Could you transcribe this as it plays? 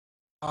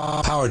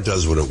Power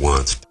does what it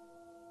wants.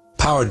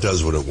 Power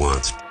does what it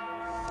wants.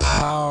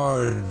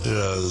 Power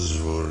does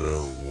what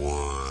it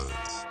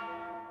wants.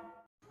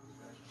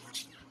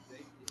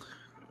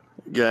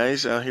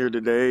 Guys, out here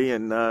today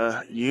in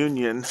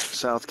Union,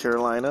 South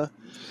Carolina,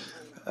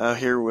 out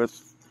here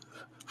with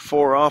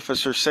 4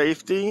 officer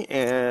safety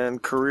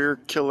and career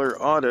killer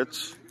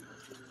audits.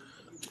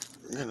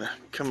 I'm gonna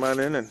come on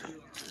in and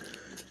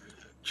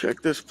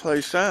check this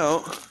place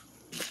out.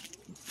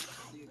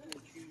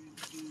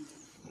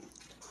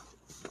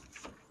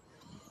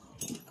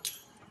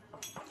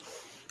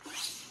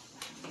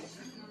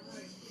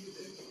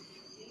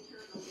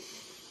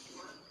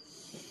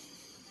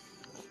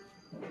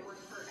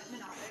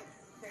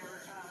 They're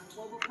a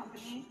global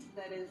company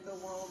that is the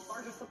world's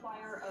largest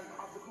supplier of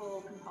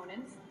optical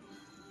components.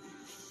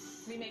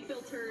 We make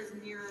filters,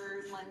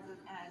 mirrors, lenses,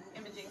 and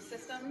imaging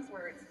systems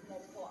where it's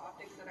multiple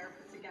optics that are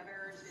put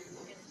together to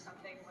image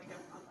something like a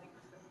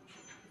microscope.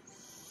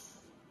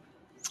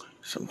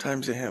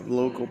 Sometimes they have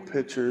local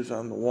pictures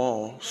on the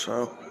wall,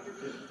 so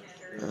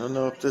I don't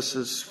know if this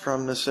is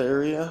from this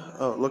area.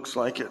 Oh, it looks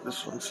like it.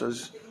 This one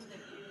says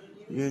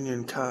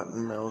Union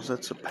Cotton Mills.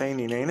 That's a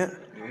painting, ain't it?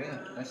 Yeah,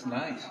 that's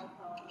nice.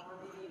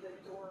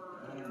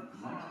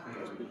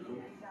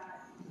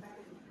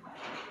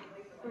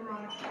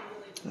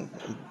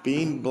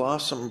 Bean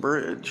Blossom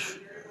Bridge.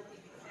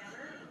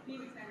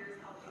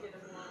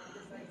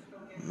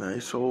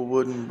 Nice old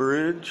wooden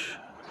bridge.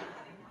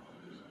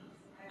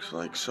 Looks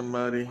like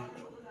somebody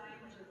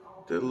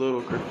did a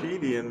little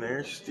graffiti in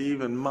there.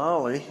 Steve and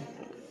Molly.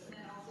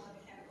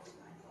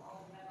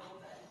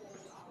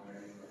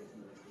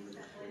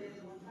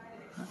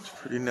 That's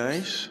pretty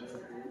nice.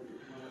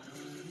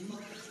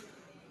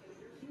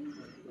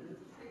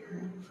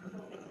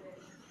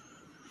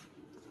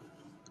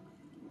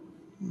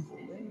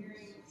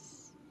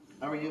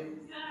 How are you?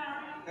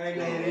 Hey,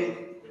 baby.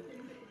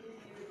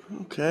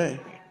 Okay.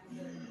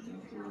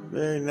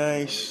 Very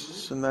nice.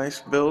 It's a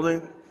nice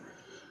building.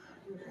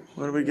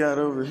 What do we got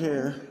over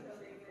here?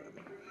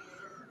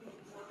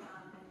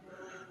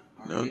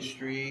 No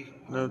History.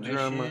 No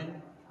drama.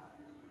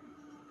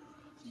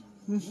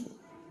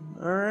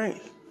 All right.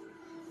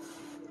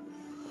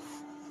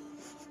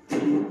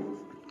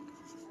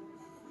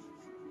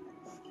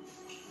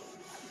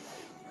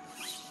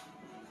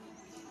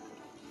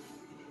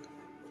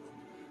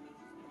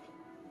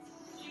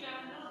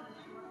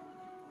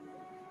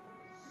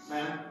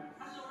 Ma'am?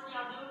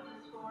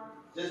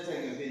 Just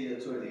taking a video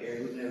tour of the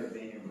area. We've never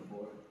been here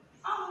before.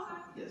 Oh,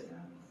 okay. Yes,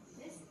 ma'am.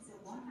 This is a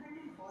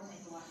 104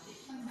 megawatt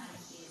Bitcoin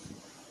mining theater.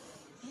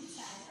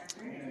 Inside are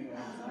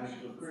 32,000 Nice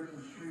little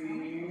Christmas tree. 1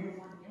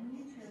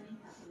 million trillion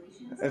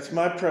population. That's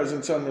my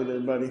presents under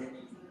there, buddy.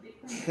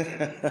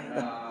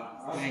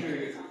 I'm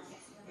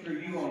sure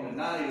you on the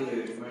naughty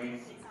list, man.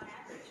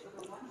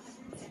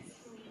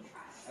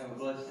 Have a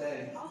blessed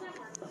day. All that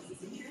work is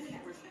securely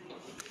network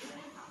connected.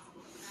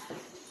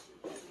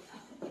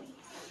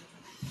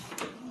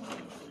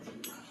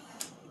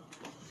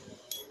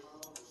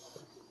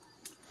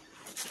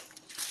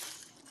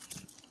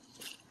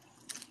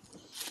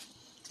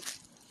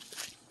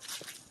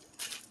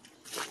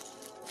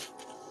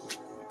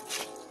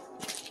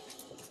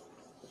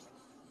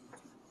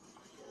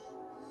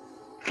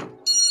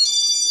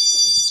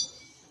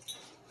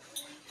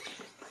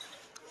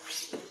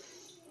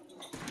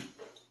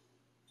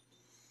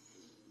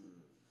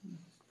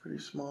 Pretty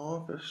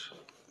small office.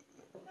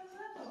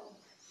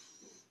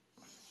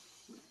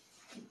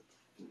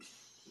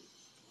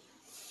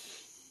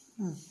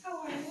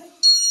 How are you?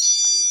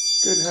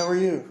 Good, how are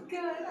you? Good.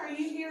 Are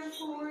you here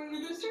for your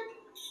booster?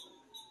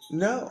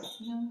 No.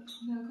 No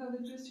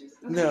COVID boosters?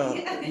 No,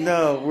 Okay.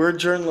 no, we're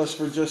journalists.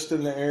 We're just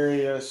in the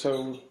area,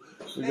 so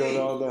we go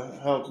to all the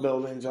health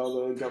buildings,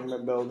 all the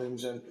government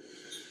buildings, and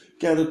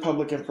gather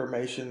public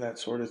information, that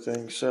sort of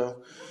thing.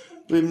 So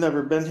we've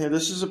never been here.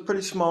 This is a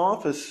pretty small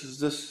office. Is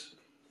this?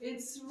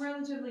 It's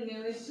relatively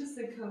new. It's just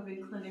a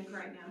COVID clinic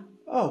right now.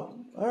 Oh,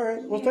 all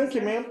right. Well, thank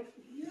you, ma'am.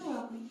 You're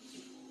welcome.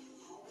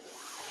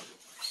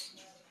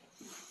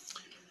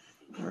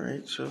 All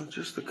right, so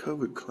just the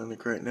COVID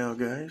clinic right now,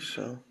 guys.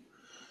 So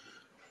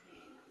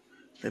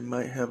they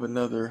might have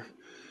another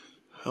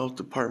health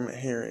department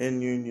here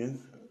in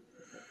Union.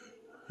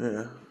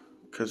 Yeah,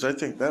 because I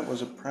think that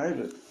was a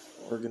private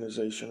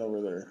organization over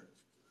there.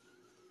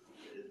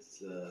 It's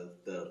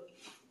the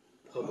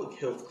public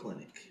health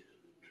clinic.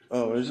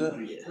 Oh, is it?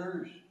 Yeah.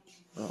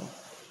 Oh.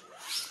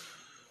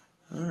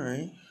 All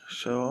right.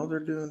 So all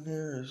they're doing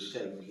here You is...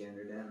 taking a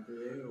gander down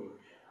through there, or?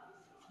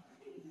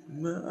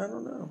 No, I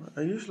don't know.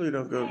 I usually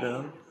don't go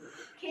down.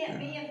 Can't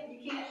be if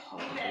you can't Oh,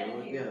 do that there in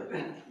we here.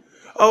 go.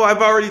 Oh,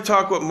 I've already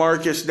talked with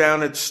Marcus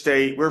down at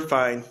State. We're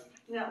fine.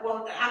 No,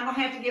 well, I'm gonna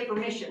have to get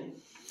permission.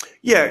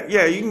 Yeah,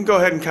 you can go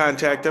ahead and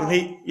contact him.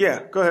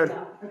 Yeah, go ahead.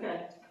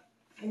 Okay.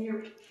 And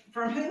you're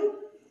from who?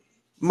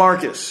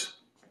 Marcus.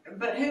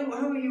 But who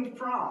are you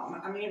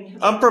from? I mean,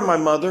 I'm from my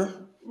mother.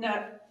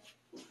 no.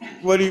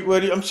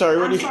 I'm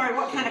sorry. I'm sorry,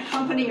 what kind of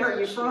company are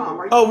you from?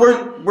 Are you Oh,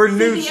 from we're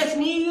news. CBS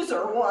News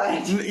or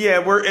what? Yeah,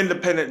 we're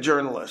independent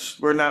journalists.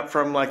 We're not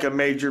from like a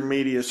major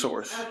media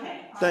source.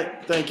 Okay. All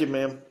right. Thank you,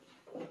 ma'am.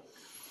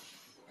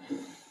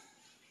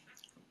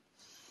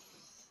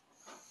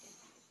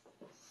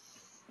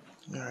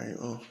 All right.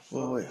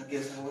 Well, wait. I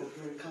guess I'll wait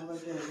for her to come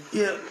back in.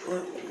 Yeah.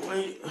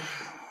 Wait.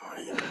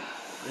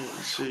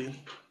 Let's see.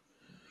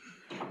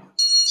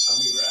 I'll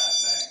be right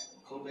back.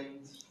 Cool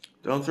beans.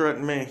 Don't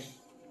threaten me.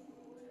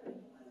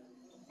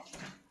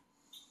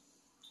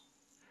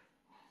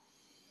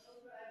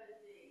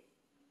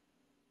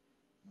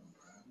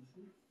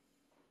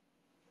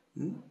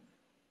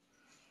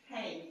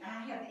 Hey, I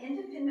have an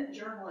independent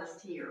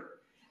journalist here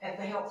at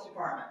the health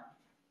department.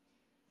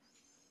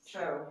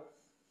 So.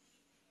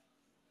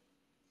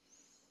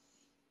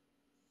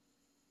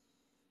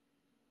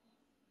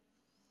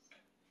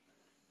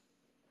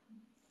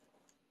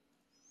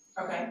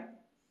 Okay.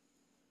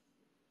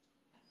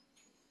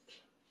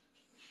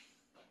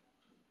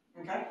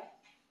 Okay.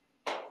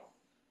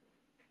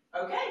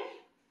 Okay.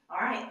 All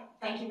right.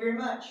 Thank you very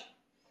much.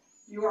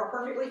 You are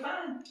perfectly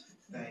fine.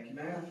 Thank you,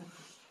 ma'am.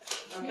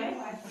 Okay.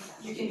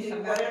 You can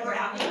do whatever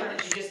out there.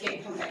 You just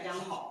can't come back down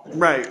the hall.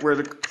 Right where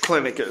the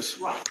clinic is.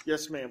 Right.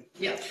 Yes, ma'am.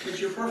 Yeah, but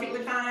you're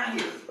perfectly fine out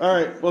here. All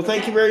right. Well,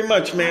 thank you very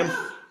much, ma'am.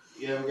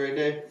 You have a great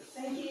day.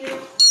 Thank you.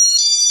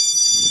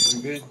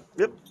 I'm good.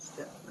 Yep.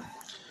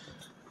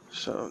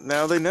 So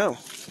now they know.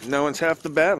 No one's half the battle.